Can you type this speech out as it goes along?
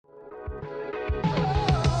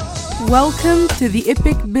Welcome to the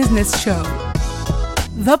Epic Business Show,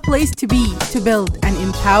 the place to be to build an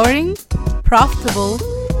empowering, profitable,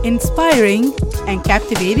 inspiring, and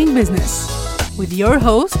captivating business with your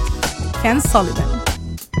host, Ken Sullivan.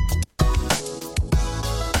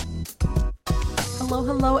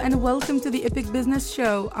 Hello, and welcome to the Epic Business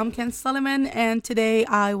Show. I'm Ken Sullivan, and today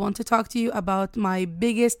I want to talk to you about my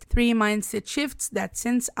biggest 3 mindset shifts that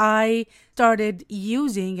since I started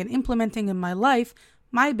using and implementing in my life,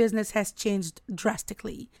 my business has changed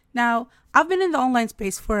drastically. Now, I've been in the online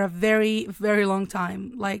space for a very, very long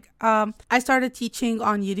time. I started teaching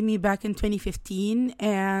on Udemy back in 2015,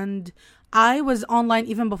 and I was online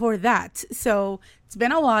even before that. So it's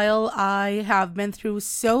been a while. I have been through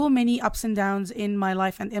so many ups and downs in my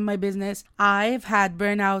life and in my business. I've had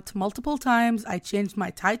burnout multiple times. I changed my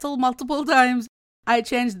title multiple times. I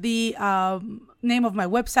changed the name of my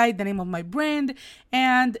website, the name of my brand,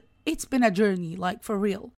 and it's been a journey, for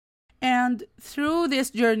real. And through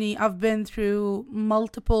this journey, I've been through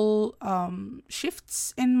multiple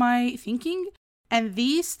shifts in my thinking. And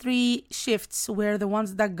these 3 shifts were the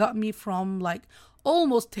ones that got me from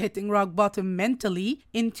almost hitting rock bottom mentally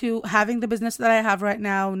into having the business that I have right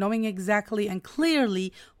now, knowing exactly and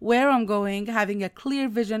clearly where I'm going, having a clear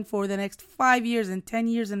vision for the next 5 years and 10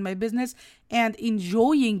 years in my business, and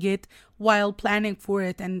enjoying it while planning for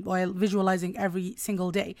it and while visualizing every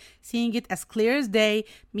single day, seeing it as clear as day,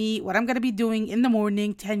 what I'm going to be doing in the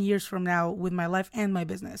morning 10 years from now with my life and my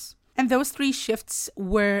business. And those 3 shifts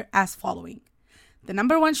were as following. The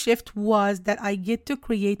number 1 shift was that I get to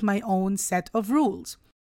create my own set of rules.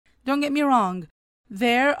 Don't get me wrong.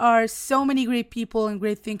 There are so many great people and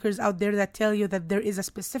great thinkers out there that tell you that there is a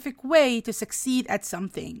specific way to succeed at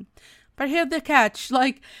something. But here's the catch,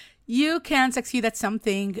 you can succeed at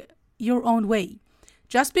something your own way.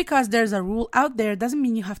 Just because there's a rule out there doesn't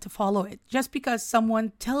mean you have to follow it. Just because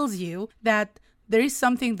someone tells you that there is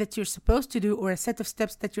something that you're supposed to do or a set of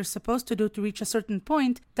steps that you're supposed to do to reach a certain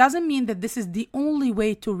point doesn't mean that this is the only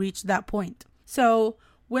way to reach that point. So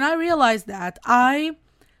when I realized that, I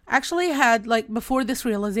actually had, before this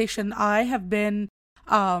realization, I have been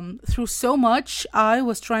through so much. I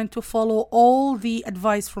was trying to follow all the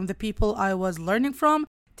advice from the people I was learning from,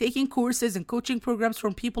 taking courses and coaching programs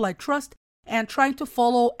from people I trust, and trying to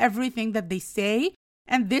follow everything that they say.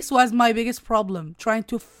 And this was my biggest problem, trying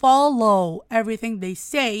to follow everything they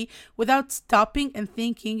say without stopping and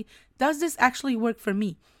thinking, does this actually work for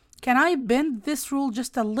me? Can I bend this rule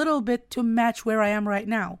just a little bit to match where I am right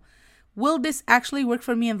now? Will this actually work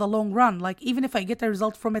for me in the long run? Even if I get a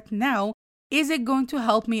result from it now, is it going to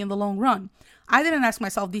help me in the long run? I didn't ask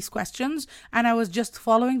myself these questions, and I was just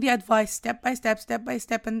following the advice step by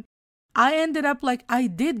step, and I ended up I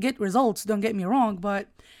did get results, don't get me wrong, but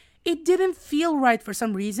it didn't feel right for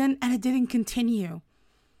some reason, and it didn't continue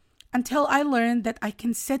until I learned that I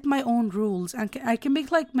can set my own rules and I can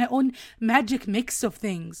make my own magic mix of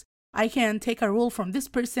things. I can take a rule from this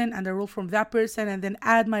person and a rule from that person and then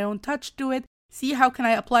add my own touch to it, see how can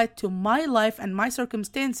I apply it to my life and my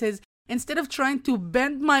circumstances instead of trying to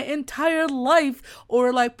bend my entire life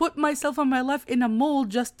or put myself and my life in a mold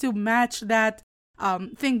just to match that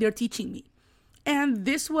thing they're teaching me. And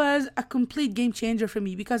this was a complete game changer for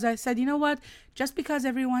me because I said, you know what? Just because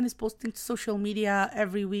everyone is posting to social media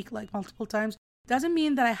every week, multiple times, doesn't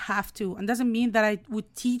mean that I have to, and doesn't mean that I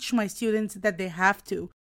would teach my students that they have to.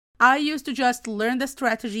 I used to just learn the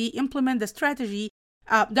strategy, implement the strategy,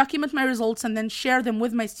 document my results, and then share them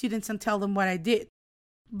with my students and tell them what I did.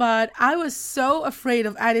 But I was so afraid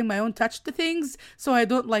of adding my own touch to things, so I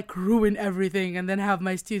don't ruin everything and then have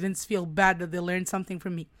my students feel bad that they learned something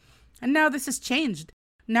from me. And now this has changed.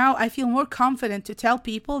 Now I feel more confident to tell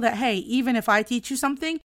people that, hey, even if I teach you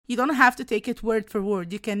something, you don't have to take it word for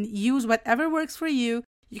word. You can use whatever works for you.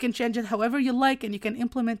 You can change it however you like, and you can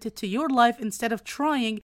implement it to your life instead of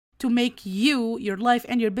trying to make your life,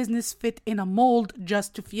 and your business fit in a mold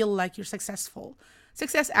just to feel like you're successful.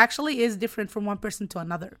 Success actually is different from one person to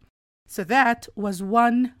another. So that was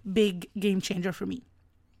one big game changer for me.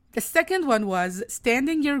 The second one was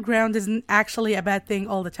standing your ground isn't actually a bad thing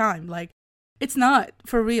all the time. It's not,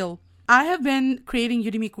 for real. I have been creating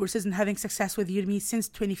Udemy courses and having success with Udemy since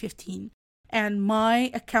 2015. And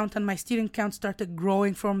my account and my student count started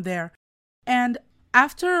growing from there. And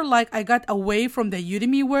after I got away from the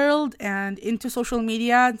Udemy world and into social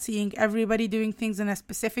media and seeing everybody doing things in a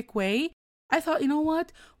specific way, I thought, you know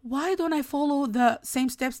what? Why don't I follow the same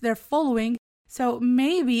steps they're following? So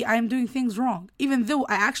maybe I'm doing things wrong, even though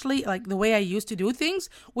I actually, the way I used to do things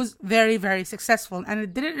was very, very successful, and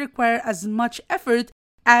it didn't require as much effort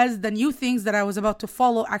as the new things that I was about to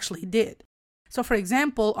follow actually did. So for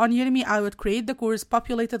example, on Udemy, I would create the course,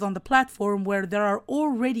 populate it on the platform where there are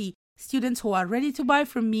already students who are ready to buy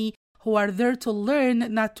from me, who are there to learn,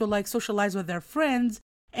 not to like socialize with their friends,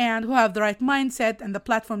 and who have the right mindset, and the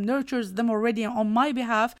platform nurtures them already on my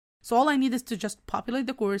behalf. So all I need is to just populate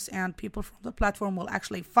the course, and people from the platform will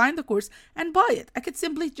actually find the course and buy it. I could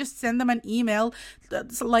simply just send them an email,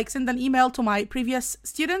 send an email to my previous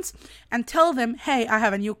students and tell them, hey, I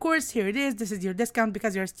have a new course. Here it is. This is your discount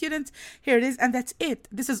because you're a student. Here it is. And that's it.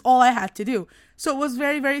 This is all I had to do. So it was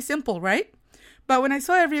very, very simple, right? But when I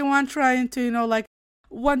saw everyone trying to,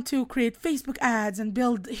 want to create Facebook ads and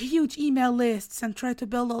build huge email lists and try to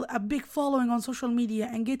build a big following on social media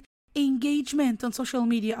and get engagement on social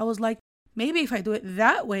media, I was like, maybe if I do it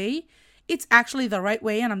that way, it's actually the right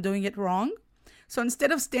way and I'm doing it wrong. So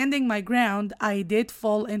instead of standing my ground, I did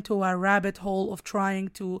fall into a rabbit hole of trying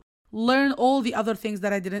to learn all the other things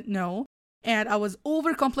that I didn't know. And I was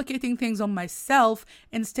overcomplicating things on myself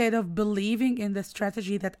instead of believing in the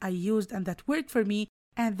strategy that I used and that worked for me,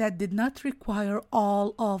 and that did not require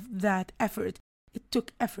all of that effort. It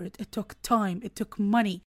took effort, it took time, it took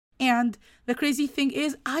money. And the crazy thing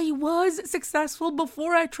is, I was successful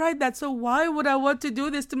before I tried that. So why would I want to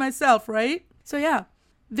do this to myself, right? So yeah,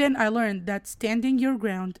 then I learned that standing your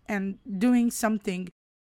ground and doing something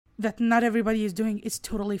that not everybody is doing is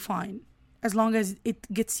totally fine. As long as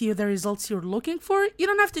it gets you the results you're looking for, you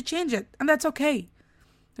don't have to change it. And that's okay.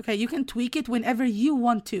 Okay, you can tweak it whenever you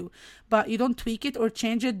want to, but you don't tweak it or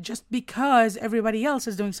change it just because everybody else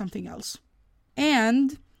is doing something else.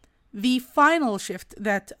 And the final shift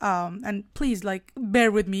that, and please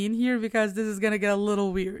bear with me in here because this is going to get a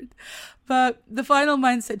little weird. But the final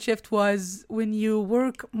mindset shift was when you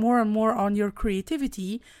work more and more on your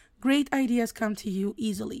creativity, great ideas come to you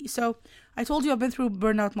easily. So I told you I've been through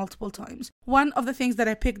burnout multiple times. One of the things that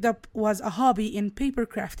I picked up was a hobby in paper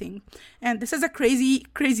crafting. And this is a crazy,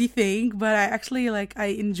 crazy thing, but I actually I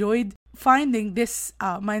enjoyed finding this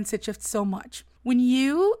mindset shift so much. When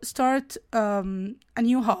you start a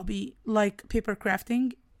new hobby like paper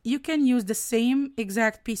crafting, you can use the same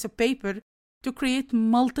exact piece of paper to create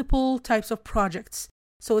multiple types of projects.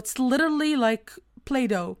 So it's literally like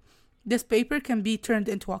Play-Doh. This paper can be turned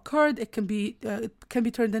into a card. It can be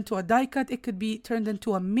turned into a die cut. It could be turned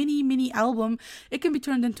into a mini album. It can be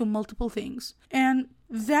turned into multiple things. And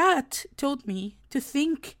that taught me to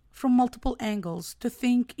think from multiple angles, to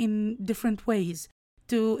think in different ways,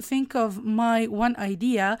 to think of my one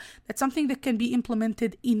idea that's something that can be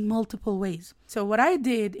implemented in multiple ways. So what I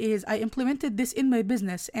did is I implemented this in my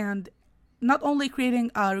business, and not only creating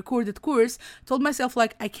a recorded course, told myself I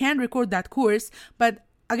can record that course, but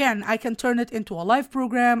again, I can turn it into a live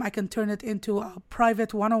program. I can turn it into a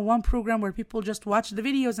private one-on-one program where people just watch the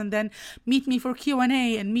videos and then meet me for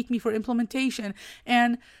Q&A and meet me for implementation.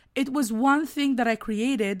 And it was one thing that I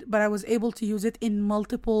created, but I was able to use it in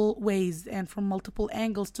multiple ways and from multiple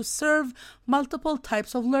angles to serve multiple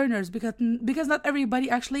types of learners, because not everybody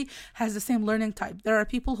actually has the same learning type. There are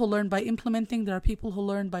people who learn by implementing. There are people who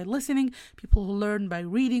learn by listening, people who learn by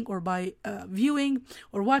reading or by viewing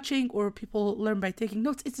or watching, or people learn by taking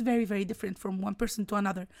notes. It's very, very different from one person to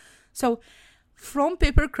another. So from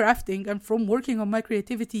paper crafting and from working on my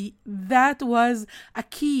creativity, that was a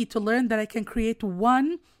key to learn that I can create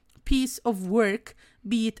one piece of work,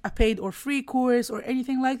 be it a paid or free course or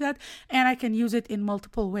anything like that, and I can use it in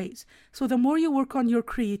multiple ways. So the more you work on your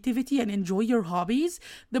creativity and enjoy your hobbies,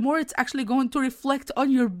 the more it's actually going to reflect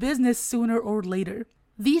on your business sooner or later.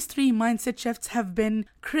 These 3 mindset shifts have been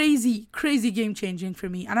crazy, crazy game changing for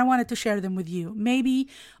me, and I wanted to share them with you. Maybe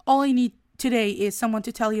all I need today is someone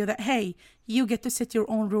to tell you that, hey, you get to set your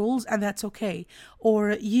own rules and that's okay.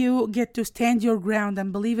 Or you get to stand your ground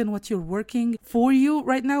and believe in what you're working for you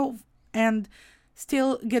right now and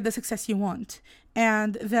still get the success you want.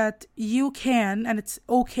 And that you can, and it's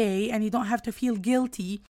okay, and you don't have to feel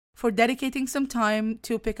guilty for dedicating some time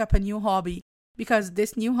to pick up a new hobby, because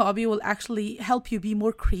this new hobby will actually help you be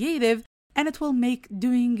more creative, and it will make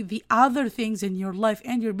doing the other things in your life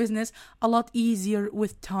and your business a lot easier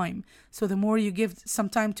with time. So the more you give some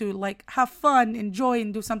time to have fun, enjoy,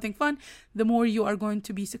 and do something fun, the more you are going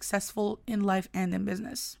to be successful in life and in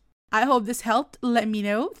business. I hope this helped. Let me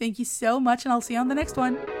know. Thank you so much, and I'll see you on the next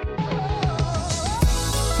one.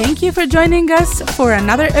 Thank you for joining us for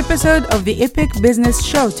another episode of the Epic Business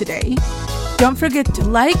Show today. Don't forget to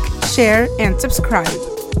like, share, and subscribe.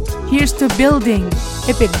 Here's to building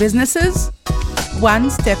epic businesses, one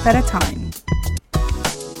step at a time.